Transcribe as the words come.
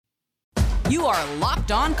You are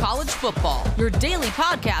Locked On College Football, your daily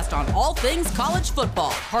podcast on all things college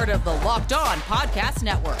football. Part of the Locked On Podcast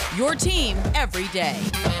Network, your team every day.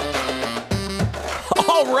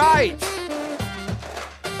 All right.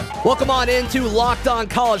 Welcome on into Locked On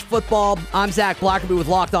College Football. I'm Zach Blackerby with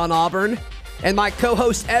Locked On Auburn. And my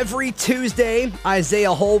co-host every Tuesday,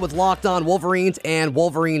 Isaiah Hull with Locked On Wolverines and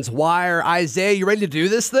Wolverines Wire. Isaiah, you ready to do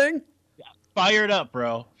this thing? Fired up,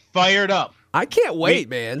 bro. Fired up. I can't wait,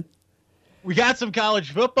 man. We got some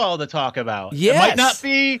college football to talk about. Yes. It might not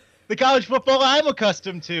be the college football I'm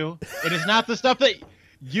accustomed to. It is not the stuff that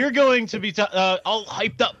you're going to be all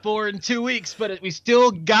hyped up for in 2 weeks, but we still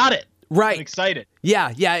got it. Right. I'm excited.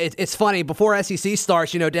 Yeah. It's funny. Before SEC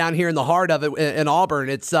starts, down here in the heart of it in Auburn,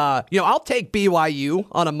 it's, I'll take BYU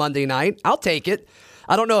on a Monday night. I'll take it.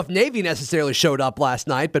 I don't know if Navy necessarily showed up last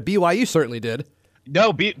night, but BYU certainly did.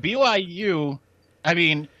 No, BYU,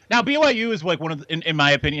 now BYU is like one of the, in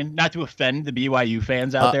my opinion, not to offend the BYU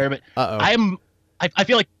fans out there, but I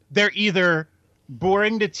feel like they're either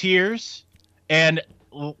boring to tears, and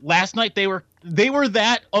last night they were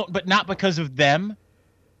that, but not because of them.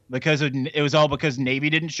 It was all because Navy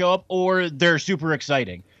didn't show up, or they're super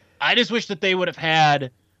exciting. I just wish that they would have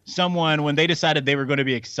had someone when they decided they were going to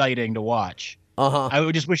be exciting to watch. I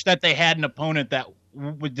would just wish that they had an opponent that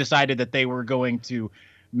decided that they were going to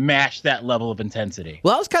match that level of intensity.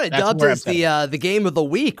 Well, that was kind of dubbed as the game of the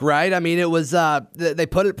week, right? I mean, it was they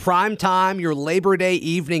put it prime time, your Labor Day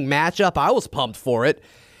evening matchup. I was pumped for it.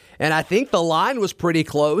 And I think the line was pretty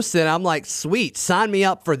close, and I'm like, sweet, sign me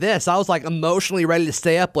up for this. I was like emotionally ready to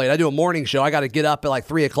stay up late. I do a morning show. I got to get up at like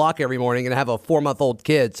 3 o'clock every morning and have a 4-month-old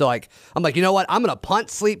kid. So I'm like, you know what? I'm going to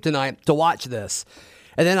punt sleep tonight to watch this.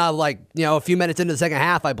 And then a few minutes into the second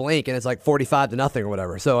half, I blink, and it's like 45-0 or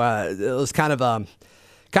whatever. So it was kind of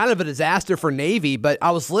a disaster for Navy. But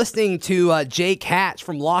I was listening to Jake Hatch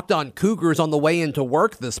from Locked On Cougars on the way into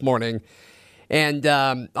work this morning. And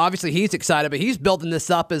obviously he's excited, but he's building this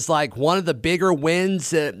up as like one of the bigger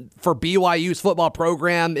wins for BYU's football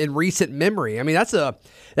program in recent memory. I mean, that's a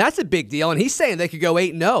big deal. And he's saying they could go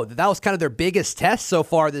 8-0. That was kind of their biggest test so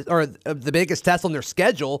far, or the biggest test on their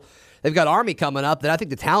schedule. They've got Army coming up. That I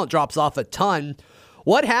think the talent drops off a ton.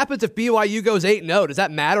 What happens if BYU goes 8-0? Does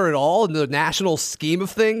that matter at all in the national scheme of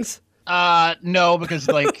things? No, because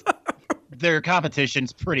their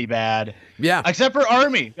competition's pretty bad. Yeah. Except for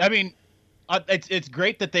Army. I mean, it's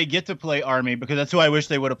great that they get to play Army, because that's who I wish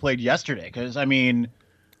they would have played yesterday. Because,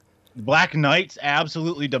 Black Knights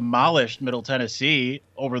absolutely demolished Middle Tennessee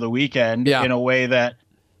over the weekend in a way that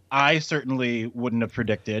I certainly wouldn't have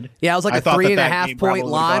predicted. Yeah, it was like a 3.5 point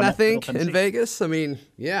line, I think, in Vegas.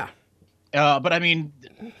 Yeah. But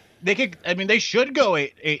they should go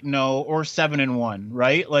 8-0 or 7-1,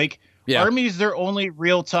 right? Like, Army's their only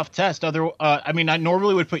real tough test. I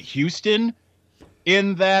normally would put Houston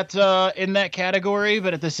in that category,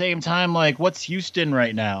 but at the same time, like, what's Houston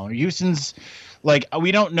right now? Houston's like,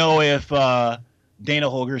 we don't know if Dana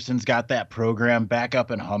Holgerson's got that program back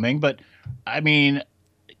up and humming, but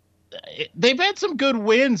they've had some good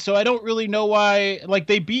wins, so I don't really know why. Like,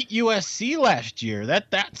 they beat USC last year.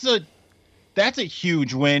 That's a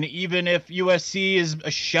huge win, even if USC is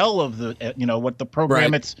a shell of the what the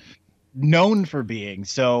program it's known for being.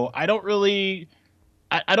 So I don't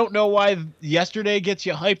know why yesterday gets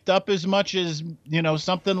you hyped up as much as,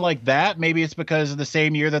 something like that. Maybe it's because of the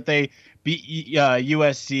same year that they beat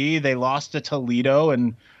USC, they lost to Toledo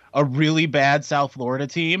and a really bad South Florida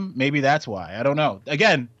team. Maybe that's why. I don't know.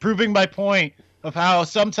 Again, proving my point of how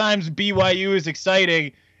sometimes BYU is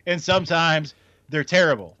exciting and sometimes they're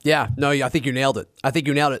terrible. Yeah, no, I think you nailed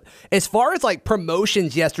it. As far as like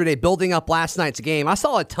promotions yesterday, building up last night's game, I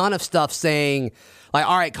saw a ton of stuff saying, like,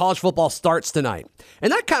 all right, college football starts tonight.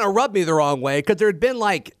 And that kind of rubbed me the wrong way, because there had been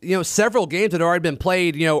several games that had already been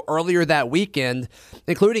played, earlier that weekend,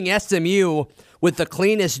 including SMU with the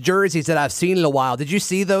cleanest jerseys that I've seen in a while. Did you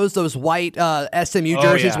see those white SMU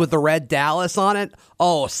jerseys with the red Dallas on it?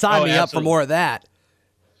 Oh, sign me up for more of that.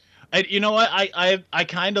 You know what? I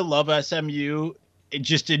kind of love SMU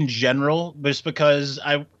just in general, just because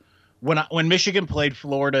when Michigan played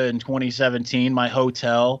Florida in 2017, my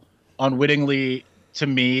hotel unwittingly to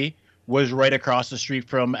me was right across the street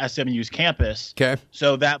from SMU's campus. Okay.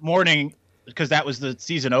 So that morning, because that was the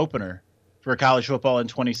season opener for college football in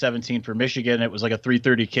 2017 for Michigan, it was like a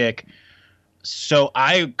 3:30 kick. So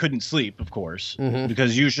I couldn't sleep, of course,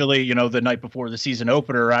 because usually, the night before the season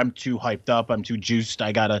opener, I'm too hyped up, I'm too juiced,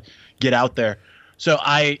 I gotta get out there. So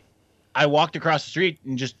I walked across the street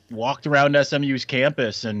and just walked around SMU's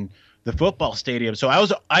campus and the football stadium. So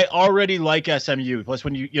I already like SMU. Plus,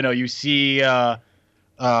 when you see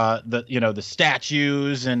the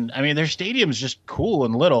statues, and I mean their stadium's just cool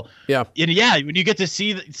and little. Yeah, and when you get to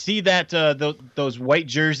see that those white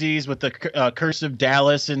jerseys with the curse of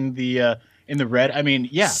Dallas and the in the red. I mean,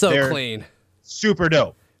 so clean, super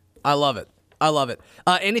dope. I love it.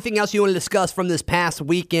 Anything else you want to discuss from this past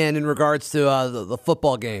weekend in regards to the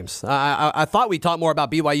football games? I thought we'd talk more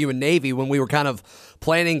about BYU and Navy when we were kind of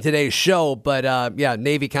planning today's show, but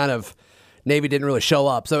Navy didn't really show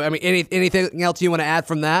up. So, I mean, anything else you want to add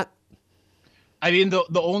from that? I mean,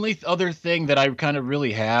 the only other thing that I kind of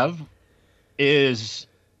really have is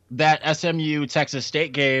that SMU Texas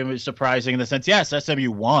State game is surprising in the sense, yes,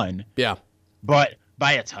 SMU won. Yeah. But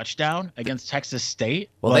by a touchdown against Texas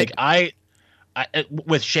State? Well, I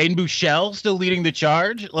with Shane Buechele still leading the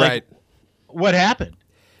charge? Right. What happened?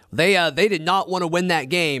 They did not want to win that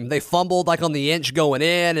game. They fumbled on the inch going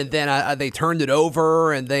in, and then they turned it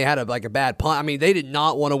over, and they had a bad punt. I mean, they did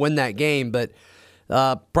not want to win that game, but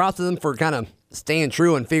props to them for kind of staying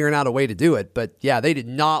true and figuring out a way to do it. But, yeah, they did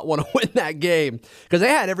not want to win that game because they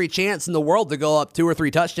had every chance in the world to go up 2 or 3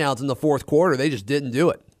 touchdowns in the fourth quarter. They just didn't do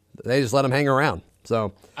it. They just let them hang around.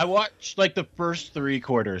 So I watched the first 3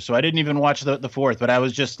 quarters, so I didn't even watch the fourth, but I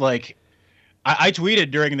was just like, I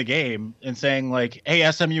tweeted during the game and saying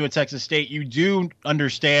hey, SMU and Texas State, you do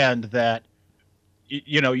understand that,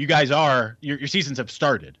 you guys your seasons have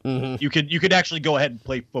started. Mm-hmm. You could actually go ahead and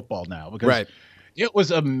play football now because it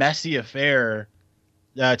was a messy affair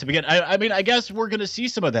to begin. I mean, I guess we're going to see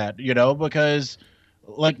some of that, because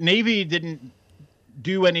Navy didn't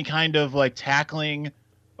do any kind of tackling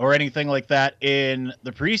or anything like that in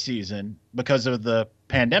the preseason because of the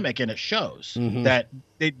pandemic, and it shows that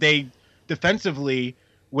they defensively,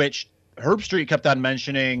 which Herbstreit kept on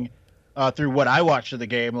mentioning through what I watched of the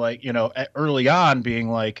game, early on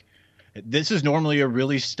being this is normally a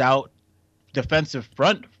really stout defensive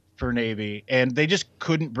front for Navy, and they just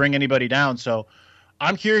couldn't bring anybody down. So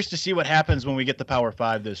I'm curious to see what happens when we get the Power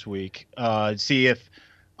 5 this week. See if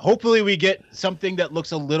hopefully we get something that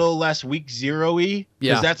looks a little less week 0-y,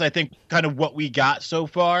 because that's, I think, kind of what we got so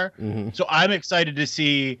far. So I'm excited to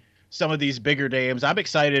see some of these bigger games. I'm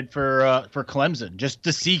excited for Clemson, just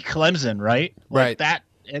to see Clemson, right? That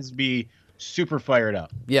has me super fired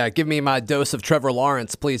up. Yeah, give me my dose of Trevor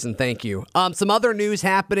Lawrence, please and thank you. Some other news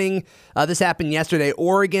happening. This happened yesterday.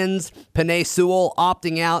 Oregon's Penei Sewell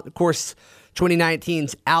opting out. Of course,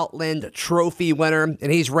 2019's Outland Trophy winner,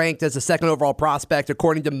 and he's ranked as the 2nd overall prospect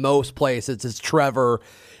according to most places. It's Trevor,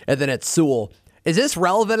 and then it's Sewell. Is this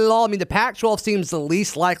relevant at all? I mean, the Pac-12 seems the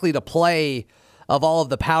least likely to play of all of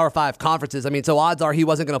the Power 5 conferences. I mean, so odds are he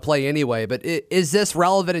wasn't going to play anyway, but is this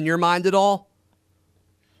relevant in your mind at all?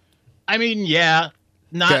 I mean, yeah.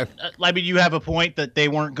 Not. Okay. I mean, you have a point that they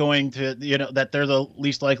weren't going to, that they're the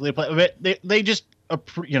least likely to play. But they just,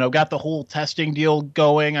 got the whole testing deal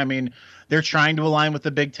going. I mean, they're trying to align with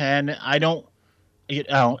the Big Ten. I don't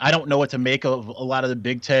know what to make of a lot of the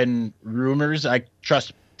Big Ten rumors. I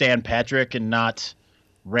trust Dan Patrick and not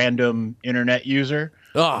random internet user.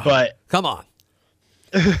 Oh, but come on.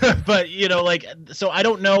 But so I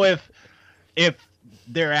don't know if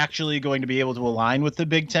they're actually going to be able to align with the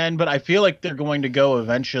Big Ten, but I feel like they're going to go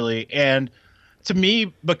eventually. And to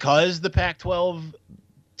me, because the Pac-12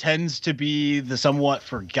 tends to be the somewhat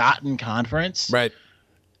forgotten conference, right?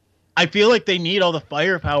 I feel like they need all the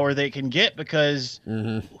firepower they can get, because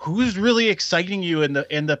who's really exciting you in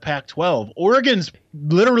the Pac-12? Oregon's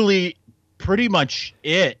literally pretty much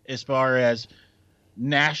it as far as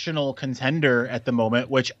national contender at the moment,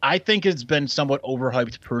 which I think has been somewhat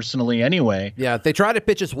overhyped personally anyway. Yeah, they try to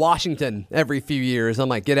pitch us Washington every few years. I'm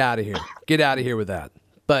like, get out of here. Get out of here with that.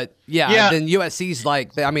 But, then USC's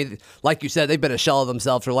like you said, they've been a shell of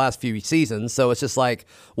themselves for the last few seasons. So it's just like,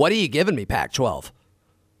 what are you giving me, Pac-12?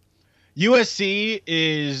 USC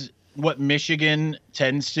is what Michigan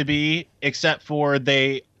tends to be, except for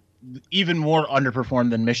they even more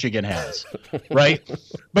underperformed than Michigan has, right?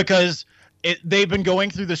 Because they've been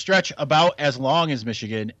going through the stretch about as long as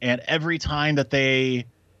Michigan, and every time that they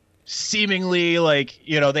seemingly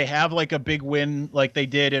they have a big win like they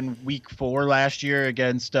did in week 4 last year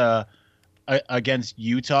against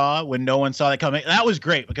Utah when no one saw that coming. That was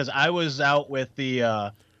great because I was out with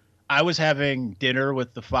I was having dinner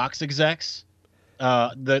with the Fox execs,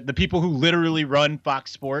 the people who literally run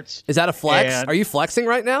Fox Sports. Is that a flex? Are you flexing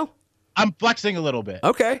right now? I'm flexing a little bit.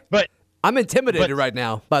 Okay. But I'm intimidated right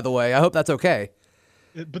now, by the way. I hope that's okay.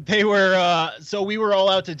 But they were so we were all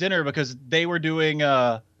out to dinner because they were doing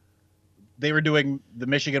the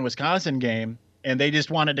Michigan-Wisconsin game, and they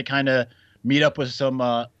just wanted to kind of meet up with some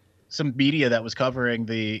media that was covering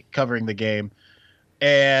the game.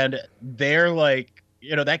 And they're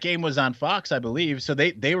that game was on Fox, I believe. So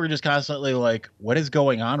they were just constantly like, what is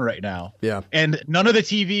going on right now? Yeah. And none of the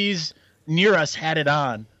TVs near us had it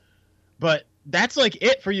on. But that's like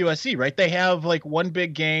it for USC, right? They have like one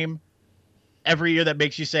big game every year that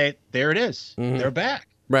makes you say, there it is. Mm-hmm. They're back.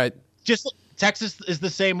 Right. Just Texas is the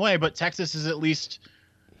same way, but Texas is at least,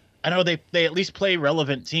 I know they at least play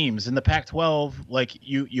relevant teams. In the Pac-12, like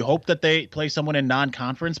you hope that they play someone in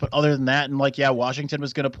non-conference, but other than that, and like, yeah, Washington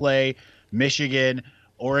was going to play Michigan,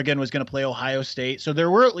 Oregon was going to play Ohio State. So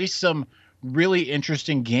there were at least some really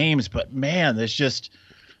interesting games, but man, there's just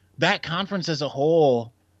that conference as a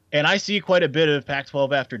whole. And I see quite a bit of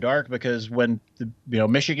Pac-12 after dark because when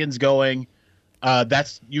Michigan's going,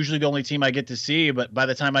 that's usually the only team I get to see. But by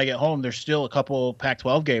the time I get home, there's still a couple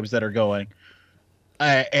Pac-12 games that are going.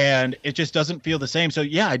 And it just doesn't feel the same. So,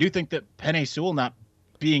 yeah, I do think that Penei Sewell not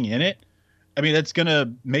being in it, I mean, that's going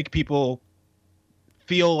to make people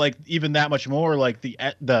feel like even that much more like the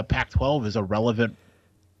Pac-12 is a relevant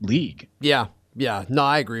league. Yeah. No,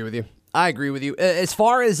 I agree with you. As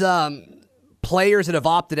far as players that have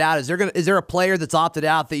opted out, is there a player that's opted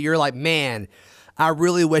out that you're like, man, I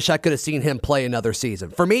really wish I could have seen him play another season?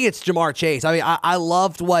 For me, it's Jamar Chase. I mean, I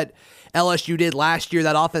loved what LSU did last year.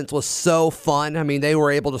 That offense was so fun. I mean, they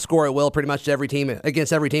were able to score at will pretty much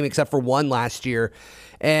against every team except for one last year.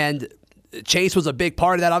 And Chase was a big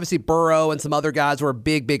part of that. Obviously, Burrow and some other guys were a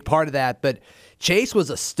big part of that. But Chase was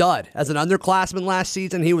a stud. As an underclassman last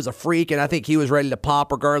season, he was a freak, and I think he was ready to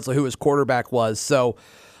pop regardless of who his quarterback was. So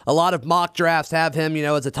a lot of mock drafts have him,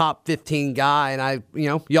 as a top 15 guy, and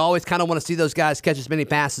you always kind of want to see those guys catch as many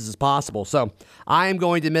passes as possible. So I am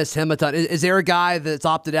going to miss him a ton. Is there a guy that's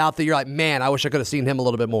opted out that you're like, man, I wish I could have seen him a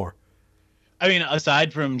little bit more? I mean,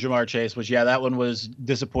 aside from Jamar Chase, which, yeah, that one was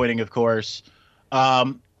disappointing, of course.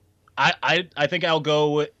 I think I'll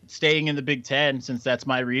go staying in the Big Ten since that's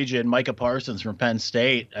my region. Micah Parsons from Penn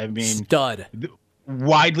State. I mean, stud.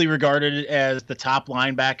 Widely regarded as the top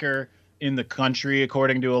linebacker in the country,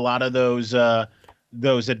 according to a lot of those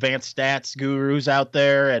advanced stats gurus out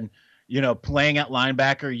there. And, playing at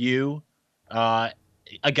linebacker,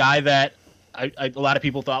 a guy that a lot of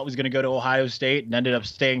people thought was going to go to Ohio State and ended up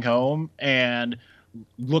staying home and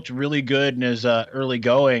looked really good in his early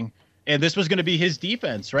going. And this was going to be his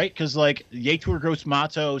defense, right? Because like Yetur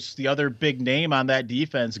Gross-Matos, the other big name on that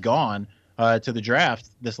defense, gone to the draft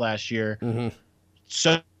this last year. Mm-hmm.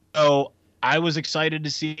 So I was excited to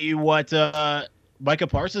see what Micah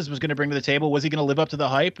Parsons was going to bring to the table. Was he going to live up to the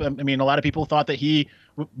hype? I mean, a lot of people thought that he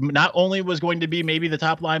not only was going to be maybe the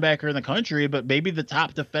top linebacker in the country, but maybe the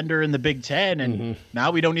top defender in the Big Ten. And now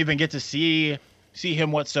we don't even get to see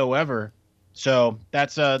him whatsoever. So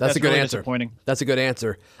that's a good really answer. Disappointing. That's a good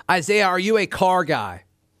answer. Isaiah, are you a car guy?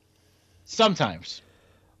 Sometimes.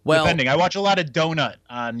 Well, depending. I watch a lot of Donut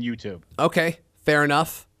on YouTube. Okay, fair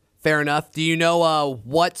enough. Do you know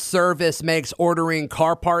what service makes ordering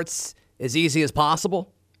car parts as easy as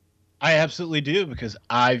possible? I absolutely do because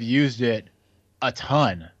I've used it a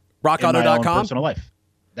ton. RockAuto.com? In my own personal life.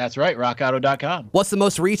 That's right, RockAuto.com. What's the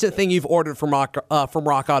most recent thing you've ordered from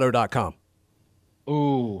RockAuto.com?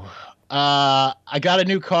 Ooh. I got a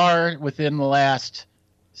new car within the last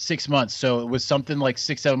 6 months, so it was something like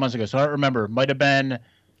 6-7 months ago. So I don't remember. Might have been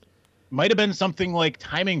something like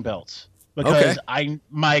timing belts because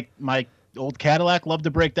my old Cadillac loved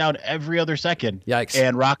to break down every other second. Yikes!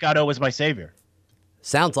 And Rock Auto was my savior.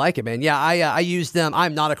 Sounds like it, man. Yeah, I used them.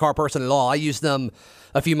 I'm not a car person at all. I used them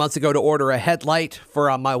a few months ago to order a headlight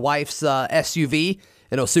for my wife's SUV,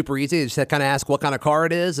 and it was super easy. You just kind of ask what kind of car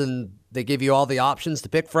it is, and they give you all the options to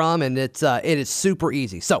pick from, and it is super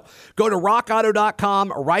easy. So go to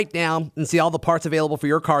rockauto.com right now and see all the parts available for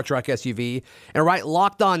your car, truck, SUV, and write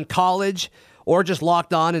Locked On College or just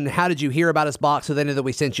Locked On and how did you hear about us box so they know that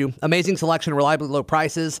we sent you. Amazing selection, reliably low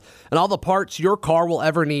prices, and all the parts your car will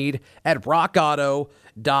ever need at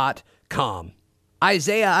rockauto.com.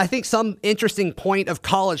 Isaiah, I think some interesting point of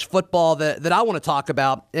college football that I want to talk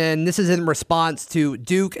about, and this is in response to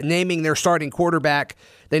Duke naming their starting quarterback.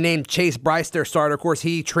 They named Chase Bryce their starter. Of course,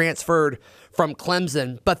 he transferred from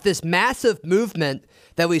Clemson. But this massive movement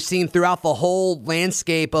that we've seen throughout the whole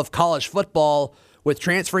landscape of college football with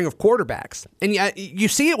transferring of quarterbacks. And you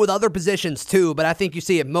see it with other positions too, but I think you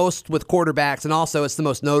see it most with quarterbacks, and also it's the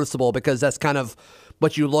most noticeable because that's kind of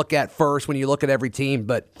what you look at first when you look at every team.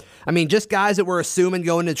 But, I mean, just guys that we're assuming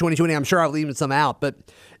going into 2020, I'm sure I've leaving some out, but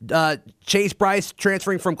Chase Bryce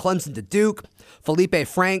transferring from Clemson to Duke. Felipe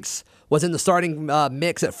Franks was in the starting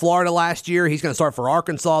mix at Florida last year. He's going to start for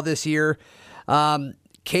Arkansas this year.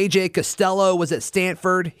 KJ Costello was at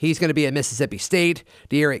Stanford. He's going to be at Mississippi State.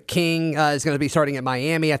 De'Aaron King is going to be starting at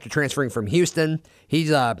Miami after transferring from Houston. He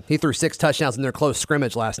threw 6 touchdowns in their close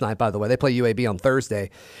scrimmage last night, by the way. They play UAB on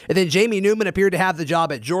Thursday. And then Jamie Newman appeared to have the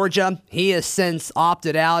job at Georgia. He has since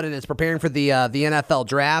opted out and is preparing for the NFL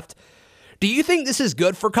draft. Do you think this is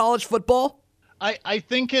good for college football? I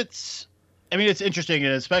think it's interesting,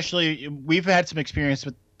 and especially we've had some experience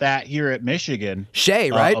with that here at Michigan.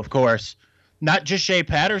 Shea, right? Of course. Not just Shea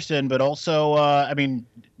Patterson, but also,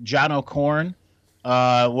 John O'Korn,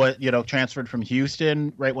 transferred from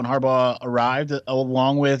Houston right when Harbaugh arrived,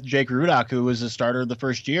 along with Jake Rudock, who was the starter the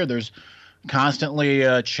first year. There's constantly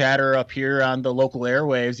chatter up here on the local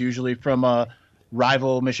airwaves, usually from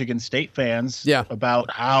rival Michigan State fans,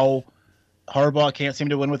 about how Harbaugh can't seem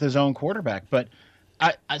to win with his own quarterback. But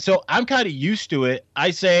so I'm kind of used to it.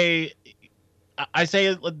 I say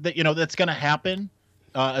that, that's going to happen,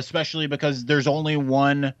 especially because there's only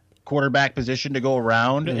one quarterback position to go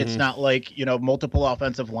around. Mm-hmm. It's not like, multiple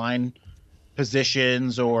offensive line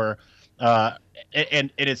positions and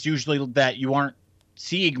it's usually that you aren't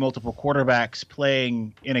seeing multiple quarterbacks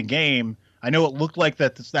playing in a game. I know it looked like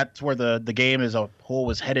that's where the game as a whole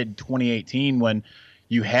was headed 2018 when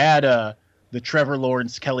you had the Trevor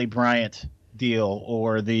Lawrence, Kelly Bryant deal,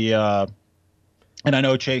 or the and I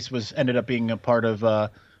know Chase ended up being a part of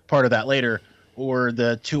that later, or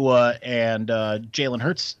the Tua and Jalen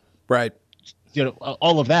Hurts, right?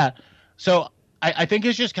 All of that. So I think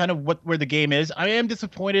it's just kind of where the game is. I am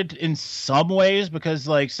disappointed in some ways because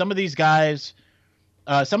some of these guys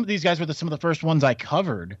were some of the first ones I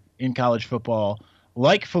covered in college football,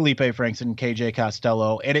 like Felipe Franks and KJ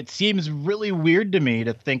Costello, and it seems really weird to me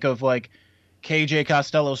to think of KJ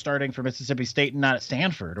Costello starting for Mississippi State and not at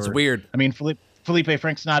Stanford. It's weird. I mean, Felipe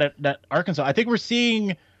Franks not at Arkansas. I think we're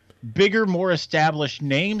seeing bigger, more established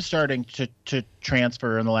names starting to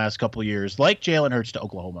transfer in the last couple of years, like Jalen Hurts to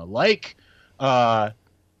Oklahoma, like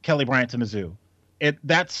Kelly Bryant to Mizzou.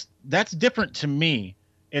 That's different to me.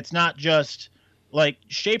 It's not just like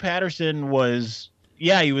Shea Patterson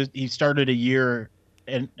he started a year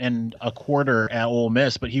and a quarter at Ole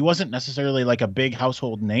Miss, but he wasn't necessarily like a big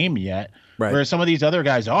household name yet, right, whereas some of these other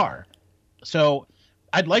guys are. So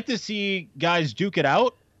I'd like to see guys duke it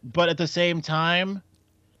out, but at the same time,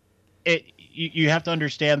 you have to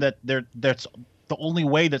understand that that's the only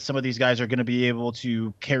way that some of these guys are going to be able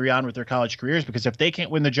to carry on with their college careers, because if they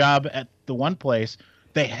can't win the job at the one place,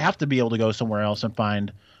 they have to be able to go somewhere else and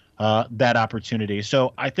find that opportunity.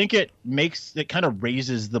 So I think it kind of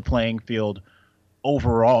raises the playing field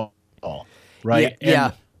overall, right?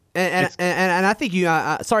 Yeah. And I think you.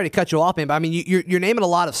 Sorry to cut you off, man, but I mean you're naming a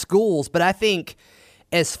lot of schools, but I think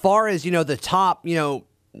as far as the top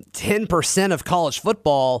 10% of college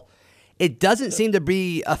football, it doesn't seem to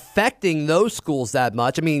be affecting those schools that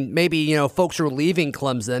much. I mean, maybe folks are leaving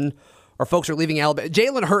Clemson or folks are leaving Alabama.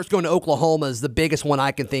 Jalen Hurts going to Oklahoma is the biggest one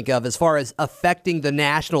I can think of as far as affecting the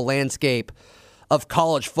national landscape of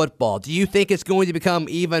college football. Do you think it's going to become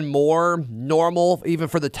even more normal, even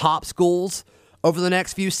for the top schools, over the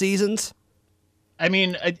next few seasons? I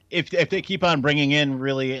mean, if they keep on bringing in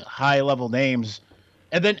really high-level names,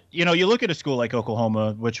 and then, you look at a school like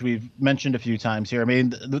Oklahoma, which we've mentioned a few times here. I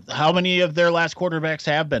mean, how many of their last quarterbacks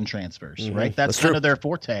have been transfers, mm-hmm. right? That's kind of their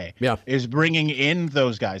forte, is bringing in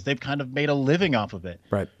those guys. They've kind of made a living off of it.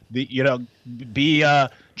 Right. Be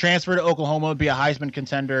transfer to Oklahoma, be a Heisman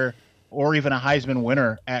contender, or even a Heisman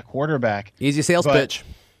winner at quarterback. Easy sales pitch.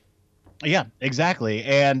 Yeah, exactly.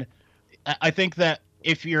 And I think that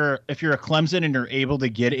if you're a Clemson and you're able to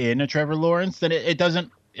get in a Trevor Lawrence, then it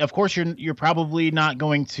doesn't. Of course, you're probably not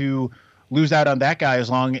going to lose out on that guy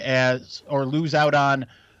or lose out on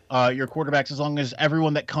your quarterbacks as long as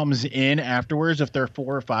everyone that comes in afterwards, if they're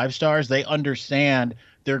 4 or 5 stars, they understand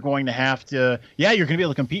they're going to have to. Yeah, you're going to be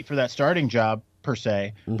able to compete for that starting job per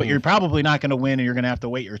se, mm-hmm. but you're probably not going to win, and you're going to have to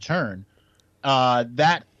wait your turn.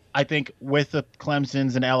 That, I think, with the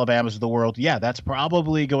Clemsons and Alabamas of the world, that's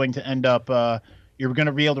probably going to end up you're going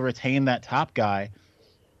to be able to retain that top guy.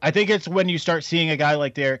 I think it's when you start seeing a guy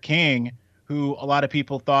like Derek King, who a lot of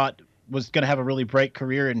people thought was going to have a really bright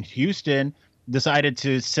career in Houston, decided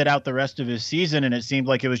to sit out the rest of his season, and it seemed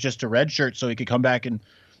like it was just a red shirt so he could come back and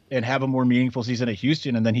have a more meaningful season at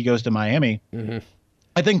Houston, and then he goes to Miami. Mm-hmm.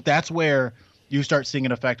 I think that's where you start seeing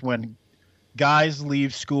an effect when guys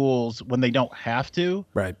leave schools when they don't have to.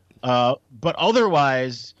 Right. But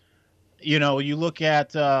otherwise, you look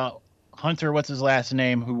at Hunter, what's his last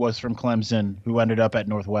name, who was from Clemson, who ended up at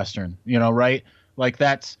Northwestern, right? Like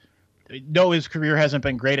his career hasn't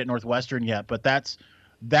been great at Northwestern yet, but that's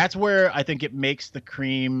where I think it makes the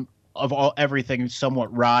cream of everything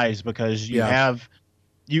somewhat rise, because you have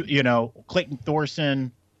Clayton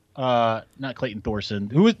Thorson, not Clayton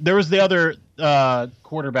Thorson. There was the other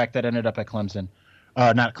quarterback that ended up at Clemson,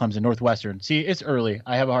 not Clemson, Northwestern. See, it's early.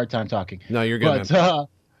 I have a hard time talking. No, you're good, but, man.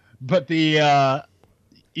 But the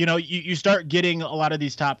you start getting a lot of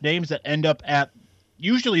these top names that end up at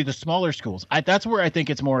usually the smaller schools. That's where I think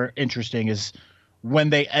it's more interesting is when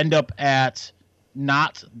they end up at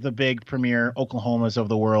not the big premier Oklahomas of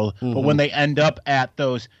the world, but when they end up at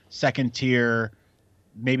those second tier,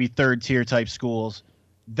 maybe third tier type schools.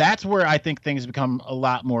 That's where I think things become a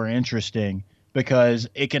lot more interesting because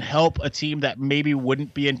it can help a team that maybe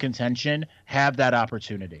wouldn't be in contention have that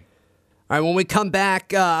opportunity. All right, when we come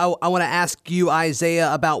back, I want to ask you,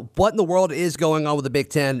 Isaiah, about what in the world is going on with the Big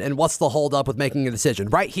Ten and what's the holdup with making a decision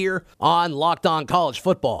right here on Locked On College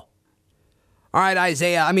Football. All right,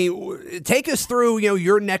 Isaiah, I mean, take us through,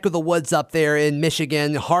 your neck of the woods up there in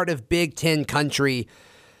Michigan, heart of Big Ten country.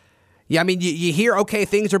 Yeah, I mean, you hear, okay,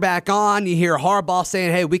 things are back on. You hear Harbaugh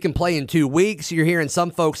saying, hey, we can play in 2 weeks. You're hearing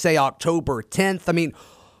some folks say October 10th. I mean,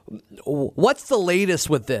 what's the latest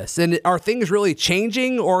with this? And are things really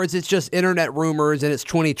changing, or is it just internet rumors and it's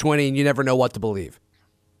 2020 and you never know what to believe?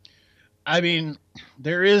 I mean,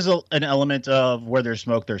 there is an element of where there's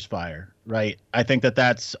smoke, there's fire, right? I think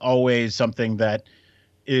that's always something that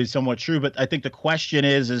is somewhat true. But I think the question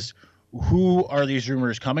is who are these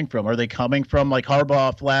rumors coming from? Are they coming from, like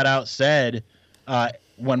Harbaugh flat out said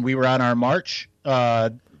when we were on our march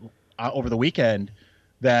over the weekend,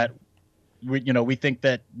 that we think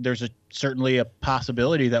that there's certainly a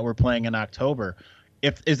possibility that we're playing in October.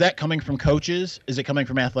 Is that coming from coaches? Is it coming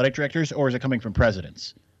from athletic directors, or is it coming from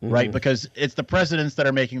presidents? Right? Because it's the presidents that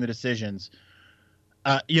are making the decisions.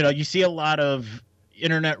 You see a lot of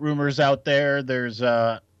internet rumors out there. There's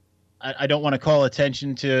I don't want to call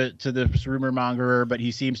attention to this rumor mongerer, but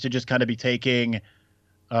he seems to just kind of be taking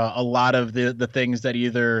a lot of the things that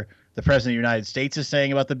either the president of the United States is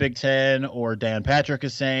saying about the Big Ten or Dan Patrick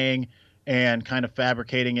is saying and kind of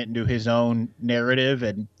fabricating it into his own narrative,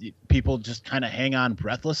 and people just kind of hang on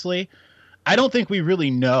breathlessly. I don't think we really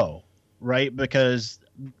know, right? Because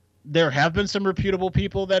there have been some reputable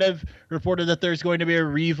people that have reported that there's going to be a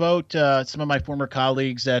revote. Some of my former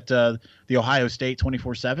colleagues at the Ohio State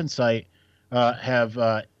 24/7 site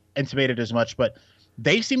have intimated as much, but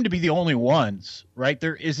they seem to be the only ones, right?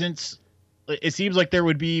 It seems like there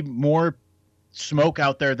would be more smoke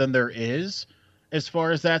out there than there is as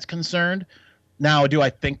far as that's concerned. Now, do I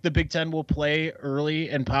think the Big Ten will play early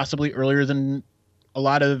and possibly earlier than a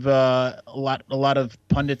lot of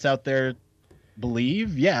pundits out there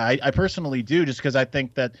believe? Yeah, I personally do, just because I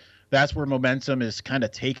think that's where momentum is kind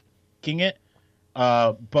of taking it.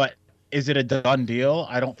 But is it a done deal?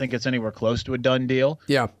 I don't think it's anywhere close to a done deal.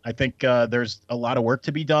 Yeah. I think there's a lot of work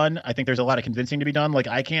to be done. I think there's a lot of convincing to be done. Like,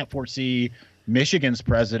 I can't foresee Michigan's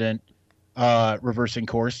president reversing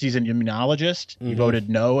course. He's an immunologist. He voted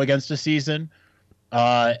no against the season.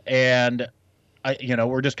 And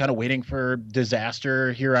we're just kind of waiting for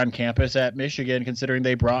disaster here on campus at Michigan, considering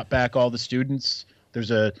they brought back all the students.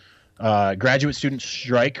 There's a graduate student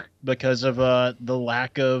strike because of the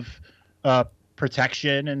lack of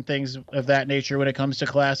protection and things of that nature when it comes to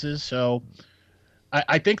classes. So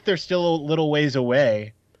I think they're still a little ways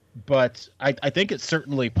away, but I think it's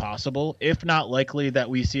certainly possible, if not likely, that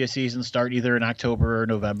we see a season start either in October or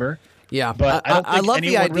November. Yeah, but I don't think love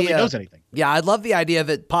anyone the idea, really knows anything. Yeah, I love the idea of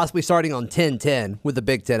it possibly starting on 10-10 with the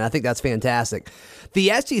Big Ten. I think that's fantastic. The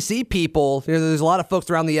SEC people, there's a lot of folks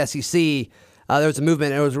around the SEC. There was a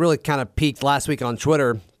movement, it was really kind of peaked last week on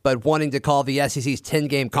Twitter, but wanting to call the SEC's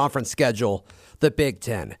 10-game conference schedule the Big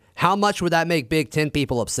Ten. How much would that make Big Ten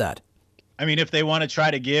people upset? I mean, if they want to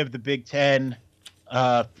try to give the Big Ten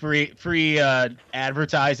free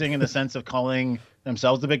advertising in the sense of calling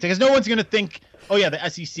themselves the Big Ten, because no one's going to think, oh yeah, the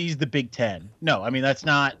SEC's the Big Ten. No, I mean, that's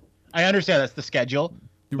not. I understand that's the schedule,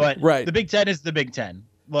 but The Big Ten is the Big Ten.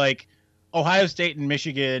 Like, Ohio State and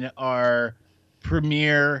Michigan are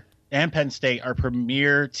premier, and Penn State are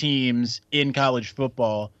premier teams in college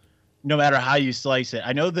football, no matter how you slice it.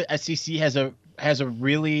 I know the SEC has a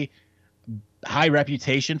really high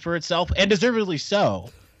reputation for itself, and deservedly so,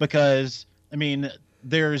 because I mean,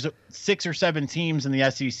 there's 6 or 7 teams in the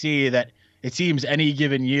SEC that it seems any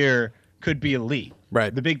given year could be elite.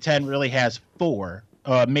 Right. The Big Ten really has 4,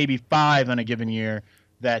 maybe 5 on a given year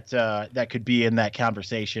that could be in that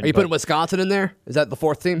conversation. Are you putting Wisconsin in there? Is that the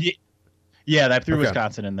 4th team? Yeah, I threw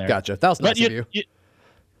Wisconsin in there. Gotcha. That was nice of you.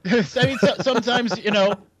 I mean, sometimes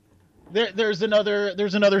there's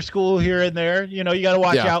another school here and there. You got to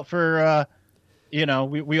watch out for.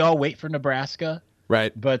 We all wait for Nebraska.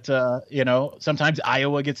 Right. But, sometimes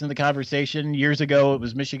Iowa gets in the conversation. Years ago, it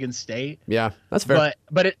was Michigan State. Yeah, that's fair.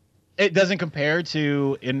 But it doesn't compare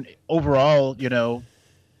to, in overall,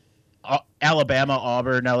 Alabama,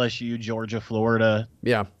 Auburn, LSU, Georgia, Florida.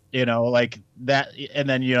 Yeah. Like that. And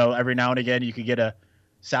then, every now and again, you could get a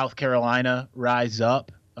South Carolina rise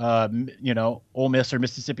up. Ole Miss or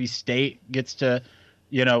Mississippi State gets to,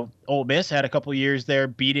 Ole Miss had a couple years there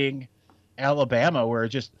beating Alabama where it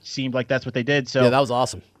just seemed like that's what they did. So yeah, that was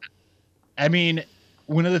awesome. I mean,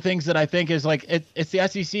 one of the things that I think is like it's the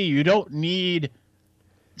SEC. You don't need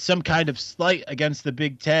some kind of slight against the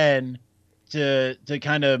Big Ten to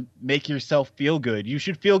kind of make yourself feel good. You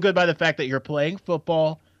should feel good by the fact that you're playing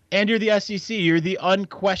football and you're the SEC. You're the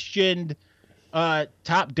unquestioned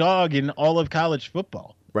top dog in all of college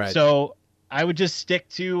football. Right. So I would just stick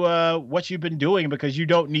to what you've been doing because you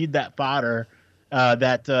don't need that fodder,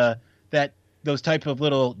 that those type of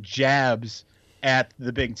little jabs at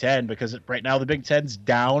the Big Ten, because right now the Big Ten's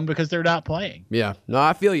down because they're not playing. Yeah. No,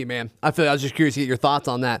 I feel you, man. I was just curious to get your thoughts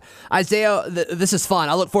on that. Isaiah, this is fun.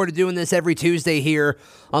 I look forward to doing this every Tuesday here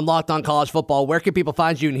on Locked On College Football. Where can people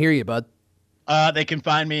find you and hear you, bud? They can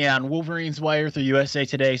find me on Wolverines Wire through USA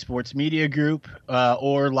Today Sports Media Group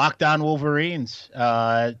or Locked On Wolverines.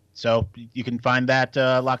 So you can find that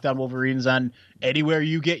Locked On Wolverines on anywhere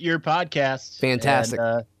you get your podcasts. Fantastic.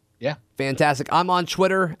 And, yeah. Fantastic. I'm on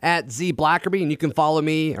Twitter at @ZBlackerby, and you can follow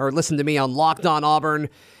me or listen to me on Locked On Auburn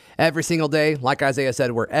every single day, like Isaiah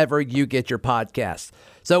said, wherever you get your podcasts.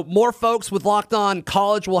 So more folks with Locked On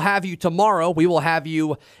College will have you tomorrow. We will have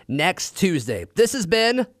you next Tuesday. This has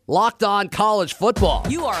been Locked On College Football.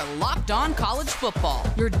 You are Locked On College Football,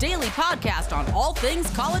 your daily podcast on all things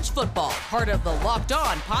college football. Part of the Locked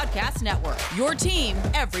On Podcast Network, your team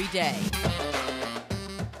every day.